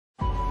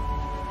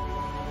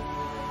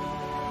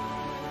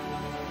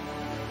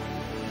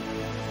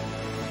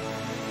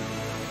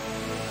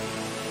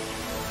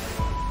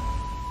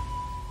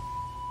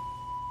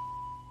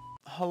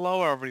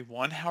Hello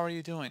everyone, how are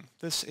you doing?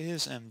 This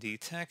is MD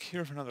Tech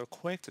here for another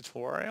quick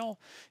tutorial.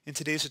 In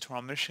today's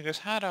tutorial, I'm going to show you guys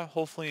how to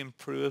hopefully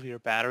improve your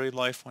battery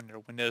life on your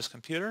Windows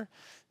computer.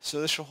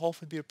 So this should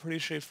hopefully be a pretty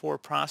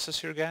straightforward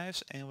process here,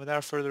 guys, and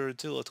without further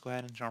ado, let's go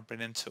ahead and jump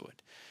right into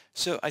it.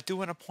 So I do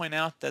want to point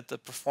out that the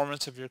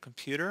performance of your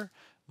computer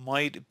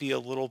might be a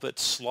little bit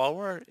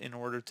slower in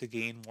order to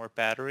gain more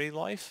battery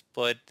life,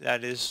 but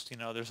that is,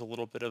 there's a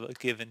little bit of a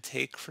give and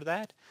take for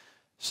that.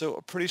 So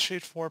a pretty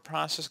straightforward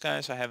process,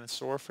 guys, I have in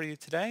store for you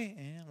today.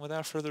 And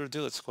without further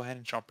ado, let's go ahead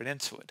and jump right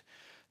into it.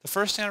 The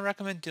first thing I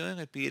recommend doing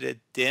would be to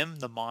dim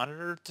the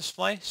monitor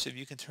display. So if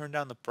you can turn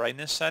down the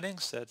brightness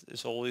settings, that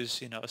is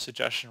always, a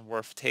suggestion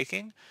worth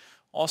taking.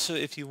 Also,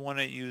 if you want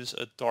to use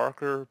a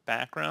darker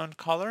background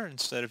color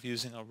instead of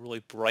using a really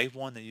bright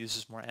one that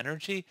uses more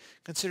energy,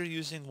 consider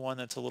using one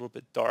that's a little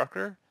bit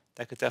darker.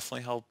 That could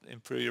definitely help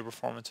improve your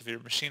performance of your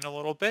machine a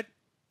little bit.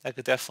 That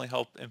could definitely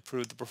help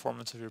improve the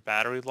performance of your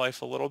battery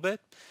life a little bit.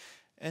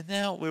 And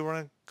now we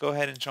want to go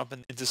ahead and jump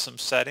into some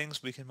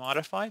settings we can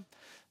modify.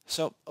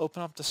 So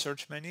open up the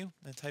search menu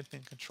and type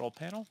in Control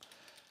Panel.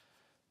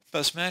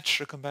 Best match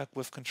should come back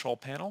with Control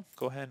Panel.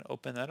 Go ahead and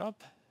open that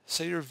up.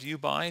 Set your view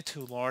by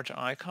to large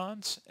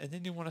icons, and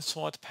then you want to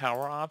select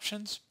Power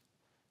Options.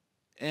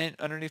 And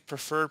underneath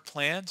Preferred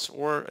Plans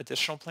or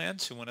Additional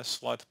Plans, you want to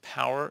select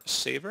Power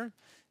Saver.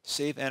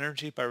 Save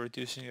energy by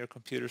reducing your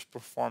computer's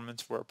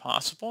performance where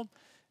possible.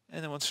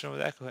 And then once you're done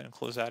with that, go ahead and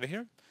close out of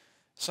here.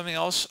 Something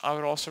else I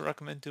would also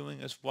recommend doing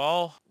as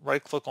well,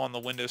 right click on the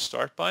Windows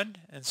Start button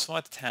and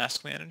select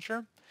Task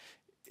Manager.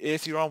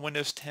 If you're on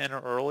Windows 10 or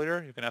earlier,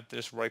 you're going to have to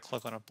just right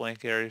click on a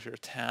blank area of your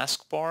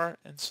taskbar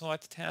and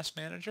select Task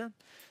Manager.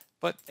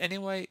 But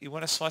anyway, you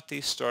want to select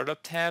the Startup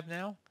tab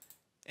now.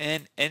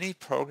 And any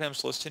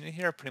programs listed in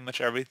here, pretty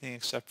much everything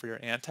except for your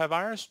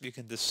antivirus, you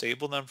can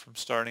disable them from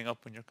starting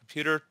up when your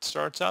computer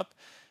starts up.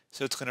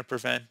 So it's going to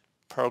prevent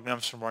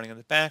programs from running in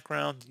the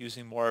background,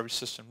 using more of your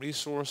system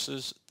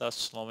resources, thus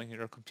slowing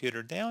your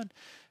computer down.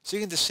 So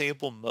you can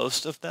disable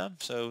most of them.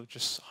 So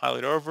just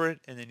highlight over it,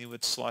 and then you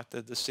would select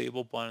the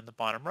disable button in the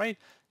bottom right.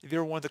 If you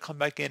ever want to come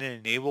back in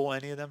and enable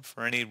any of them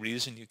for any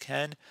reason, you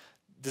can.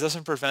 This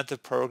doesn't prevent the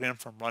program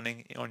from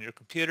running on your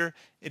computer.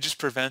 It just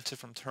prevents it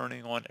from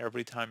turning on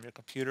every time your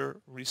computer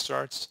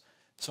restarts.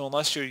 So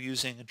unless you're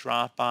using a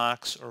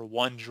Dropbox or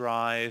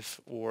OneDrive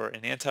or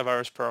an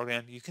antivirus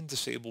program, you can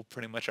disable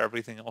pretty much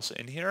everything else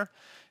in here.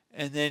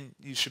 And then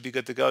you should be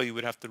good to go. You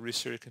would have to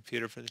restart your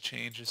computer for the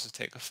changes to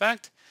take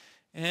effect.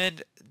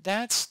 And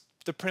that's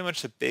pretty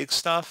much the big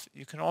stuff.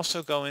 You can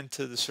also go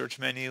into the search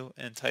menu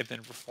and type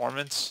in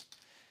performance.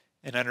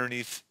 And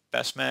underneath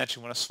Best Match,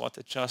 you want to select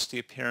Adjust the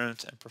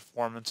Appearance and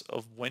Performance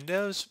of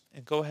Windows,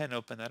 and go ahead and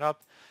open that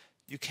up.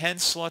 You can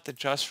select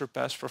Adjust for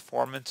Best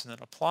Performance and then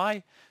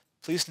Apply.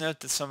 Please note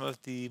that some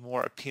of the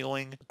more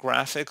appealing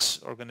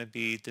graphics are going to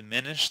be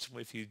diminished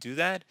if you do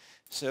that.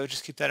 So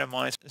just keep that in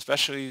mind,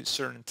 especially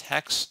certain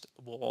text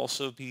will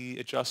also be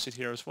adjusted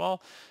here as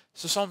well.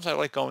 So sometimes I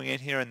like going in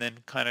here and then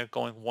kind of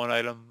going one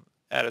item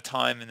at a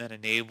time and then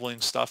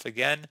enabling stuff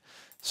again.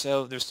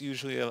 So there's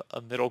usually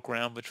a middle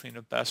ground between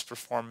a best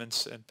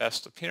performance and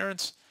best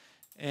appearance.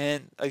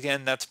 And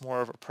again, that's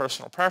more of a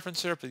personal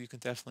preference here, but you can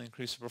definitely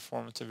increase the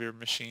performance of your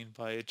machine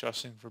by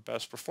adjusting for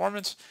best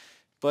performance.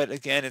 But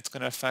again, it's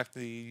going to affect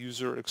the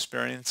user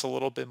experience a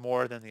little bit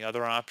more than the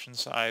other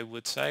options, I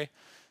would say.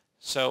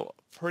 So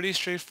pretty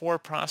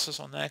straightforward process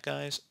on that,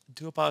 guys. I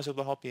do hope I was able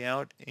to help you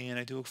out, and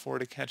I do look forward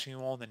to catching you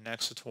all in the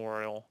next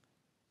tutorial.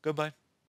 Goodbye.